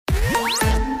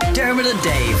Dermot and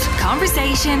Dave.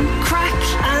 Conversation, crack,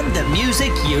 And the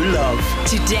music you love.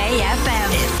 Today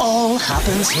FM. It all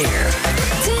happens here.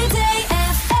 Today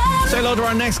FM. Say hello to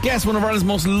our next guest, one of Ireland's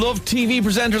most loved TV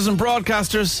presenters and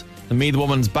broadcasters. The Me the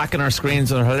Woman's back on our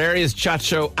screens on a hilarious chat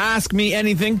show, Ask Me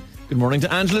Anything. Good morning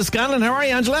to Angela Scanlon. How are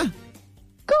you, Angela?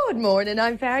 Good morning.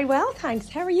 I'm very well, thanks.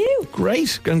 How are you?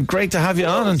 Great. And great to have you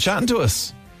on and chatting to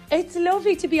us. It's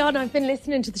lovely to be on. I've been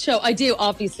listening to the show. I do,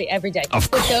 obviously, every day.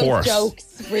 Of but course. Those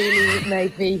jokes really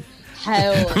make me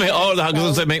howl. I mean, all that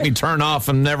goes to make me turn off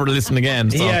and never listen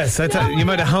again. So. Yes, I thought you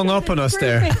might have hung up on us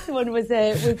there. Screwfix one was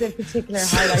a particular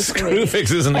highlight for me.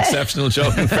 Screwfix is an exceptional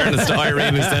joke, in fairness to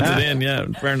Irene who sent it in. Yeah,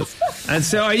 in fairness. And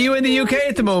so, are you in the UK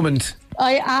at the moment?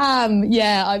 I am,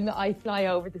 yeah. I fly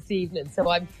over this evening, so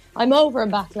I'm over and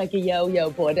back like a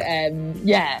yo-yo, but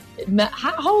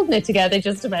holding it together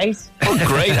just about. Oh,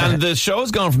 great. And the show's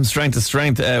gone from strength to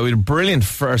strength. We had a brilliant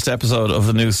first episode of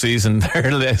the new season there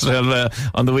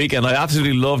on the weekend. I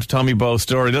absolutely loved Tommy Bow's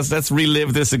story. Let's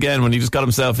relive this again when he just got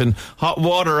himself in hot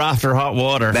water after hot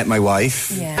water. Met my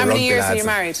wife. Yeah. How many years are you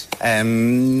married? 7.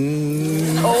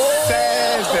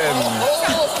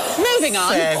 Moving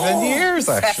on. 7 years,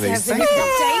 actually.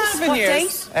 What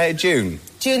date? June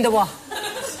June the what?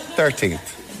 13th.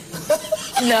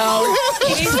 No.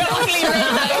 He's totally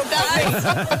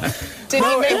that. Did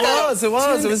he make that? It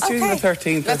was June the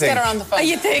 13th, Let's I think. get her on the phone.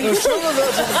 You think?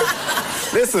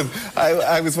 Listen,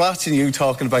 I was watching you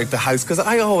talking about the house, because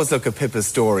I always look at Pippa's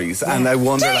stories, and I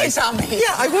wonder, Do you, like... Tommy?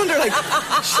 Yeah, I wonder, like,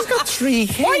 she's got 3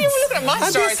 kids. Why are you looking at my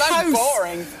And stories? this I'm house-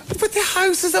 boring. But the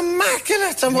house is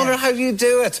immaculate. I wonder how you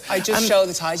do it. I just show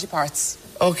the tidy parts.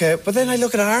 Okay, but then I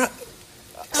look at her...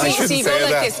 I See, shouldn't you go say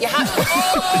like that. this. You have.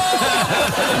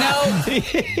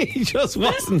 No. He just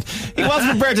wasn't. He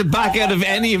wasn't prepared to back out of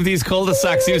any of these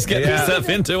cul-de-sacs he was getting himself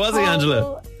into, was he, Angela?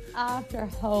 Hole after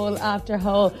hole after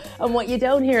hole. And what you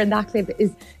don't hear in that clip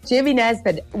is Jimmy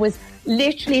Nesbitt was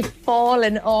literally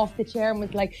falling off the chair and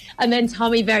was like, and then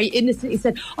Tommy very innocently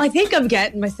said, I think I'm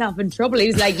getting myself in trouble. He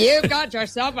was like, you've got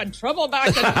yourself in trouble back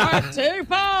in part 2,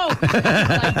 Paul.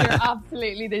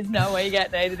 Like, there's no way you're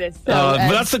getting out of this. So, But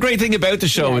that's the great thing about the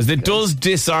show, is it does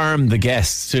disarm the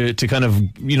guests to kind of,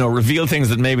 reveal things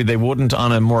that maybe they wouldn't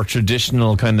on a more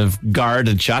traditional kind of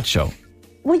guarded chat show.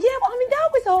 Well, yeah, I mean, that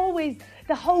was always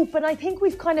the hope, and I think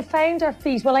we've kind of found our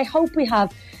feet. Well, I hope we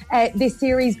have this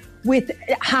series with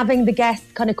having the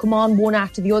guests kind of come on one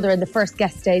after the other, and the first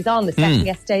guest stays on, the second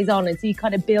guest stays on, and so you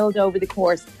kind of build over the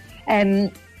course.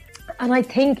 And I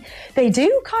think they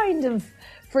do kind of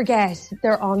forget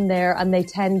they're on there, and they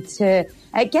tend to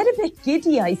get a bit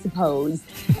giddy, I suppose,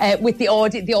 with the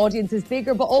audience. The audience is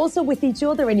bigger, but also with each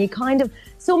other, and you kind of,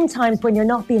 sometimes when you're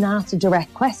not being asked a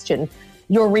direct question,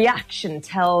 your reaction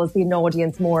tells the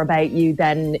audience more about you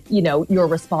than, your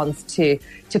response to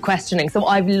questioning. So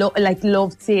I've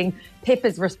loved seeing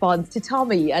Pippa's response to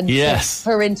Tommy and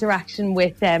her interaction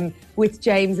with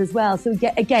James as well. So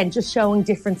again, just showing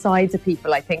different sides of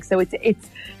people, I think. So it's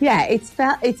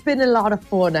been a lot of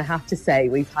fun, I have to say.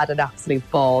 We've had an absolute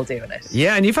ball doing it.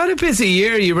 Yeah, and you've had a busy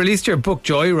year. You released your book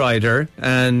Joyrider,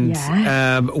 and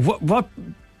what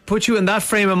put you in that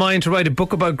frame of mind to write a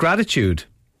book about gratitude?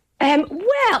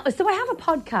 So I have a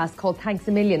podcast called Thanks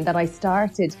a Million that I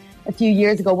started a few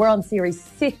years ago. We're on series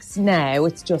 6 now.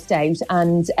 It's just out.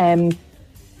 And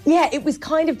it was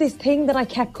kind of this thing that I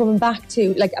kept coming back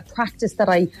to, like a practice that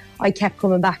I kept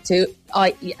coming back to,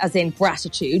 as in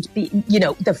gratitude,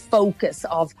 the focus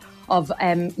of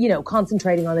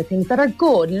concentrating on the things that are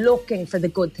good, looking for the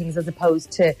good things as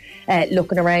opposed to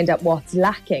looking around at what's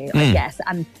lacking, I guess.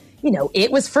 And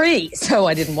it was free, so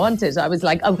I didn't want it. I was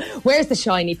like, oh, where's the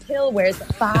shiny pill? Where's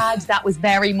the fad? That was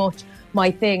very much my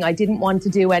thing. I didn't want to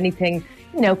do anything,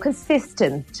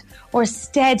 consistent or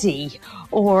steady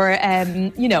or,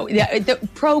 the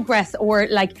progress or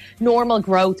like normal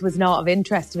growth was not of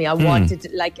interest to me. I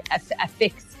wanted like a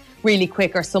fix really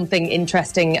quick or something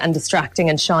interesting and distracting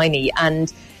and shiny.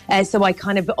 And so I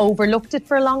kind of overlooked it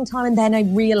for a long time. And then I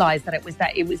realised that it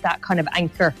was that kind of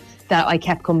anchor that I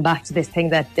kept coming back to, this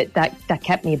thing that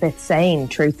kept me a bit sane,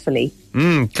 truthfully.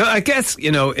 I guess,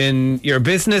 in your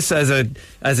business as a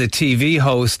TV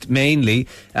host mainly,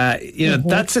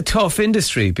 that's a tough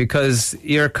industry because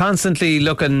you're constantly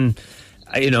looking,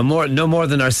 no more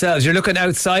than ourselves. You're looking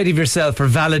outside of yourself for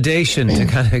validation to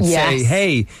kind of say,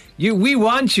 hey, we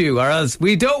want you or else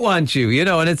we don't want you,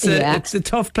 and it's a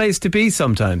tough place to be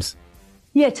sometimes.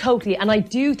 Yeah, totally. And I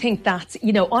do think that's,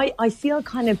 I feel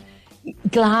kind of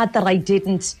glad that I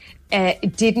didn't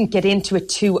get into it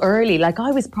too early. Like,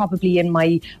 I was probably in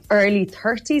my early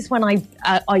 30s when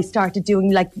I started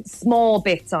doing like small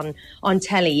bits on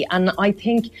telly, and I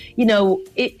think, you know,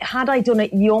 had I done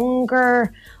it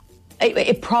younger,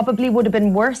 it probably would have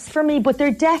been worse for me. But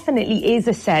there definitely is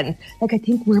a sense, like, I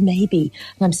think we're maybe,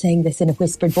 and I'm saying this in a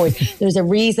whispered voice, there's a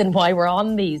reason why we're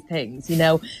on these things, you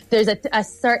know. There's a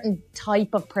certain type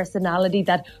of personality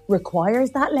that requires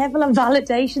that level of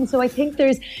validation. So I think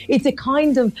it's a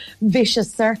kind of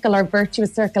vicious circle or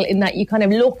virtuous circle, in that you kind of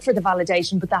look for the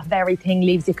validation, but that very thing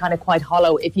leaves you kind of quite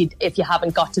hollow if you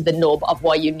haven't got to the nub of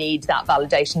why you need that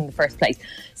validation in the first place.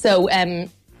 So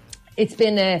it's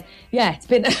been a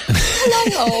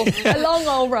long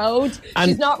old road. And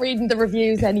she's not reading the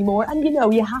reviews anymore. And, you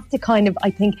know, you have to kind of, I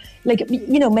think, like,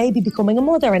 you know, maybe becoming a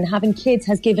mother and having kids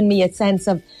has given me a sense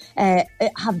of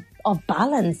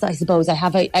balance, I suppose. I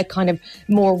have a kind of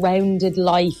more rounded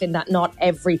life, in that not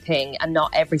everything and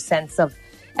not every sense of,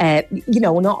 you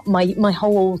know, not my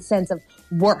whole sense of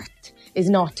worth is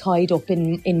not tied up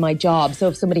in my job. So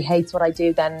if somebody hates what I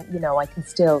do, then, you know, I can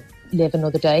still live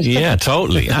another day. Yeah,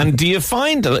 totally. And do you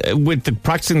find, with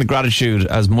practicing the gratitude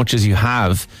as much as you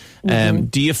have,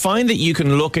 do you find that you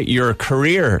can look at your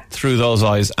career through those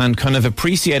eyes and kind of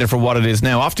appreciate it for what it is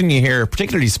now? Often you hear,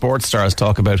 particularly sports stars,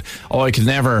 talk about,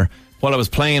 while I was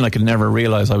playing, I could never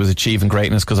realise I was achieving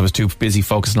greatness because I was too busy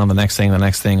focusing on the next thing,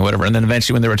 or whatever. And then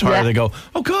eventually when they retire, they go,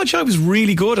 oh God, I was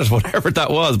really good at whatever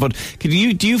that was. But do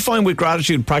you find with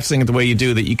gratitude, practicing it the way you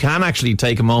do, that you can actually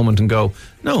take a moment and go,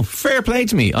 no, fair play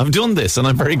to me, I've done this and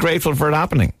I'm very grateful for it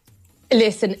happening?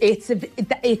 Listen, it's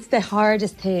the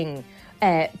hardest thing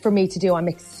for me to do. I'm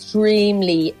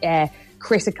extremely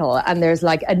critical, and there's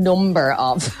like a number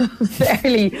of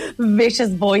fairly vicious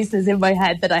voices in my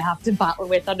head that I have to battle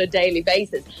with on a daily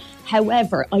basis.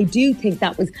 However, I do think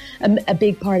that was a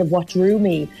big part of what drew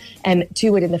me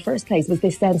to it in the first place, was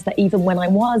this sense that even when I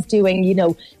was doing, you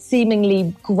know,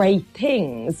 seemingly great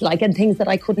things, like, and things that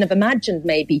I couldn't have imagined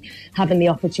maybe having the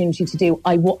opportunity to do,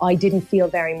 I didn't feel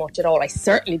very much at all. I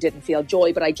certainly didn't feel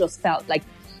joy, but I just felt like,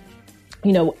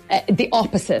 you know, the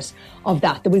opposite of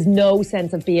that. There was no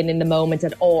sense of being in the moment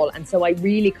at all. And so I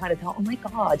really kind of thought, oh my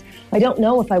God, I don't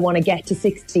know if I want to get to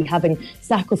 60 having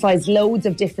sacrificed loads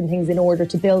of different things in order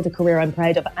to build a career I'm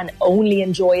proud of and only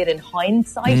enjoy it in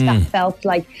hindsight. That felt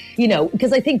like, you know,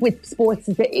 because I think with sports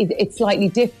it's slightly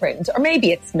different, or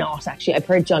maybe it's not actually. I've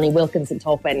heard Johnny Wilkinson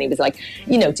talk about it, and he was like,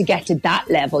 you know, to get to that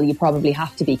level, you probably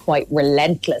have to be quite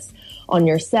relentless on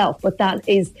yourself. But that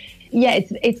is, yeah,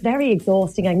 it's very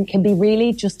exhausting and can be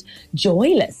really just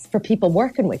joyless for people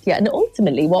working with you. And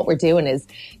ultimately what we're doing is,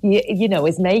 you know,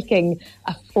 is making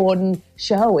a fun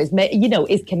show, is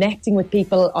connecting with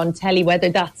people on telly, whether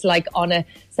that's like on a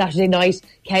Saturday night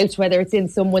couch, whether it's in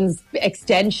someone's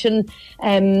extension.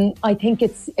 I think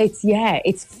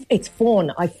it's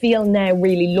fun. I feel now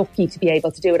really lucky to be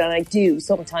able to do it. And I do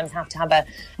sometimes have to have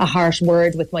a harsh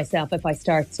word with myself if I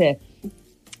start to,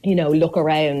 you know, look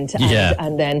around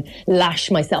and then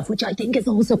lash myself, which I think is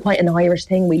also quite an Irish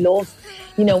thing. We love,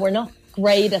 you know, we're not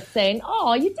great at saying,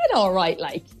 oh, you did all right,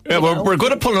 like. Yeah, we're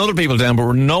good at pulling other people down,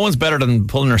 but no one's better than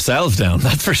pulling ourselves down,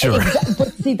 that's for sure.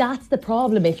 But see, that's the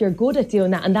problem. If you're good at doing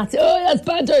that, and that's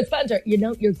banter, it's banter. You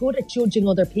know, you're good at judging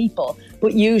other people,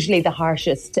 but usually the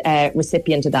harshest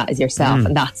recipient of that is yourself,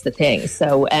 and that's the thing.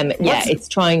 So, it's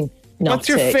trying. What's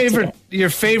your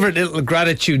favorite little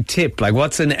gratitude tip? Like,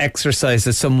 what's an exercise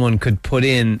that someone could put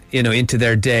in, you know, into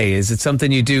their day? Is it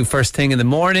something you do first thing in the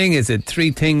morning? Is it 3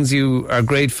 things you are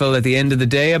grateful at the end of the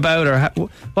day about? Or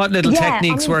what little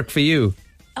techniques work for you?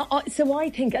 So I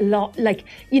think a lot, like,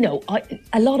 you know,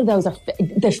 a lot of those are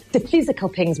the physical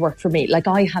things work for me. Like,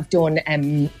 I have done.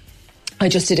 I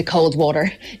just did a cold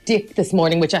water dip this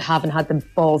morning, which I haven't had the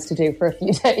balls to do for a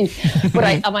few days. But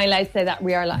am I allowed to say that?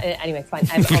 We are. Anyway, it's fine.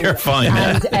 You're fine.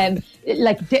 And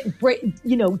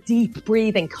deep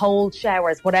breathing, cold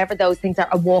showers, whatever those things are,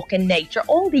 a walk in nature,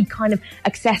 all the kind of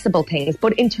accessible things.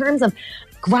 But in terms of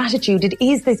gratitude,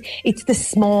 it's the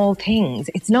small things.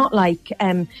 It's not like,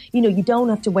 you don't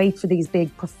have to wait for these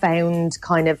big, profound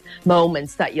kind of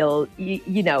moments that you'll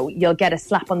get a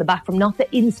slap on the back from. Not the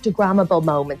Instagrammable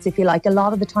moments, if you like. A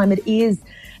lot of the time it is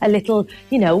a little,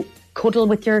 cuddle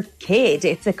with your kid.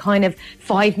 It's a kind of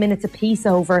 5 minutes a piece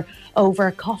over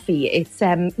coffee. It's,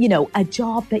 a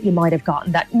job that you might have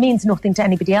gotten that means nothing to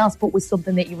anybody else, but was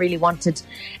something that you really wanted,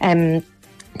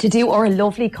 to do, or a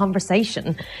lovely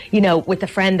conversation, you know, with a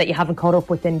friend that you haven't caught up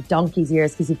with in donkey's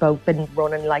years because you've both been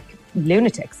running like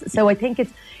lunatics. So I think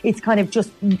it's kind of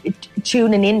just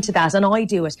tuning into that, and I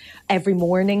do it every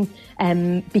morning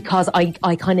because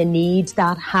I kind of need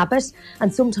that habit.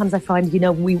 And sometimes I find, you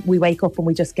know, we wake up and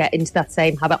we just get into that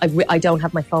same habit. I don't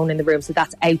have my phone in the room, so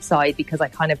that's outside, because I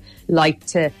kind of like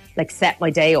to like set my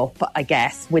day up, I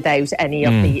guess, without any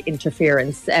of the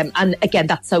interference. And again,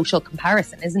 that's social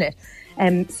comparison, isn't it?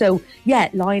 So yeah,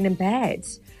 lying in bed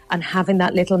and having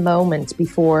that little moment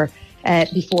before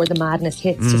the madness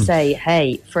hits to say,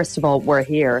 hey, first of all, we're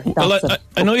here. Well,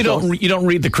 I know you don't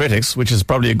read the critics, which is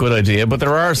probably a good idea, but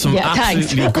there are some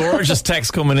absolutely gorgeous texts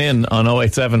coming in on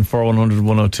 087 4100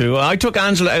 102. I took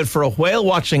Angela out for a whale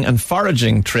watching and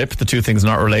foraging trip, the two things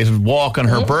not related, walk on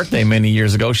her birthday many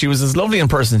years ago. She was as lovely in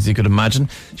person as you could imagine.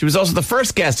 She was also the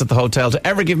first guest at the hotel to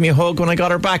ever give me a hug when I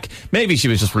got her back. Maybe she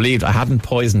was just relieved I hadn't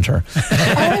poisoned her. Oh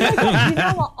my God, you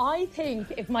know what? I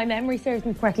think, if my memory serves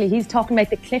me correctly, he's talking about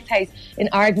the Cliff House in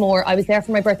Ardmore. I was there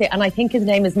for my birthday, and I think his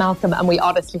name is Malcolm, and we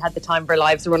honestly had the time of our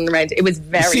lives running around. It was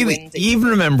very windy. You even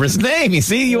remember his name. You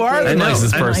see, you are the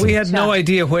nicest person. We had no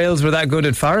idea whales were that good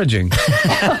at foraging. Come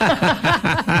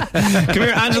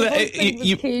here, Angela.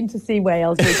 You keen to see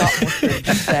whales. We got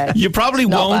mustard. You probably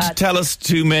won't tell us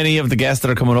too many of the guests that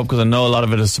are coming up, because I know a lot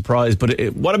of it is surprise. But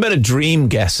what about a dream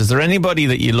guest? Is there anybody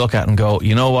that you look at and go,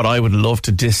 you know what, I would love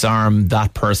to disarm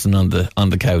that person on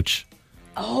the couch?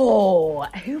 Oh,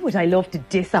 who would I love to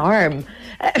disarm?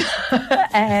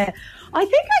 I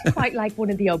think I'd quite like one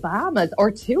of the Obamas,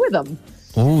 or two of them.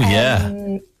 Oh, yeah.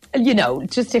 You know,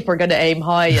 just if we're going to aim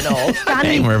high and all.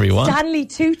 Aim wherever you want. Stanley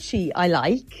Tucci, I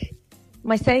like.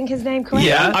 Am I saying his name correctly?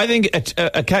 Yeah, I think,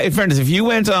 in fairness, if you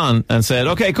went on and said,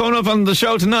 okay, coming up on the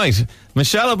show tonight,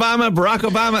 Michelle Obama, Barack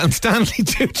Obama and Stanley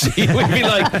Tucci, we'd be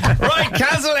like, right,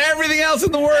 cancel everything else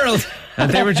in the world.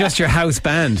 And they were just your house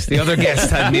band. The other guests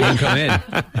hadn't even come in.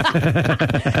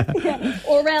 Yeah.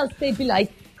 Or else they'd be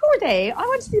like, who are they? I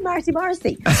want to see Marty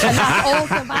Morrissey. And that's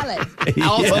also valid.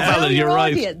 Also valid, you're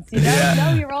right. Audience, you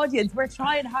know your audience. We're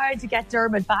trying hard to get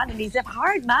Dermot Bannon. He's a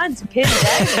hard man to pin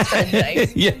down.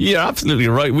 Yeah, you're absolutely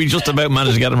right. We just about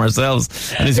managed to get him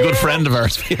ourselves, and he's a good friend of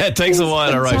ours. Yeah, it takes a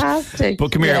while, all right. Fantastic.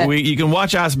 But come here, you can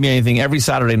watch Ask Me Anything every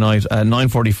Saturday night at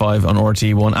 9:45 on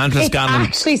RT1. Angela Scanlon.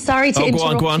 Actually, sorry to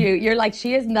interrupt go on. you. You're like,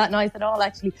 she isn't that nice at all,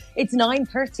 actually. It's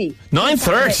 9:30.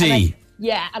 9:30?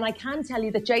 Yeah, and I can tell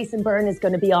you that Jason Byrne is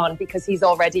going to be on, because he's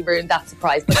already ruined that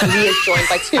surprise, but he is joined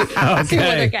by two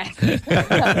other guests.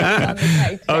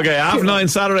 Okay, 9:30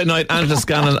 Saturday night, Angela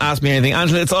Scanlon, Ask Me Anything.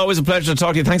 Angela, it's always a pleasure to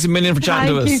talk to you. Thanks a million for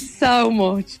chatting to us. Thank you so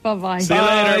much. Bye-bye. See you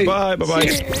later. Bye. Bye-bye.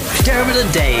 Dermot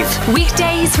and Dave.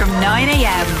 Weekdays from 9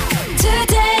 a.m.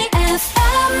 Today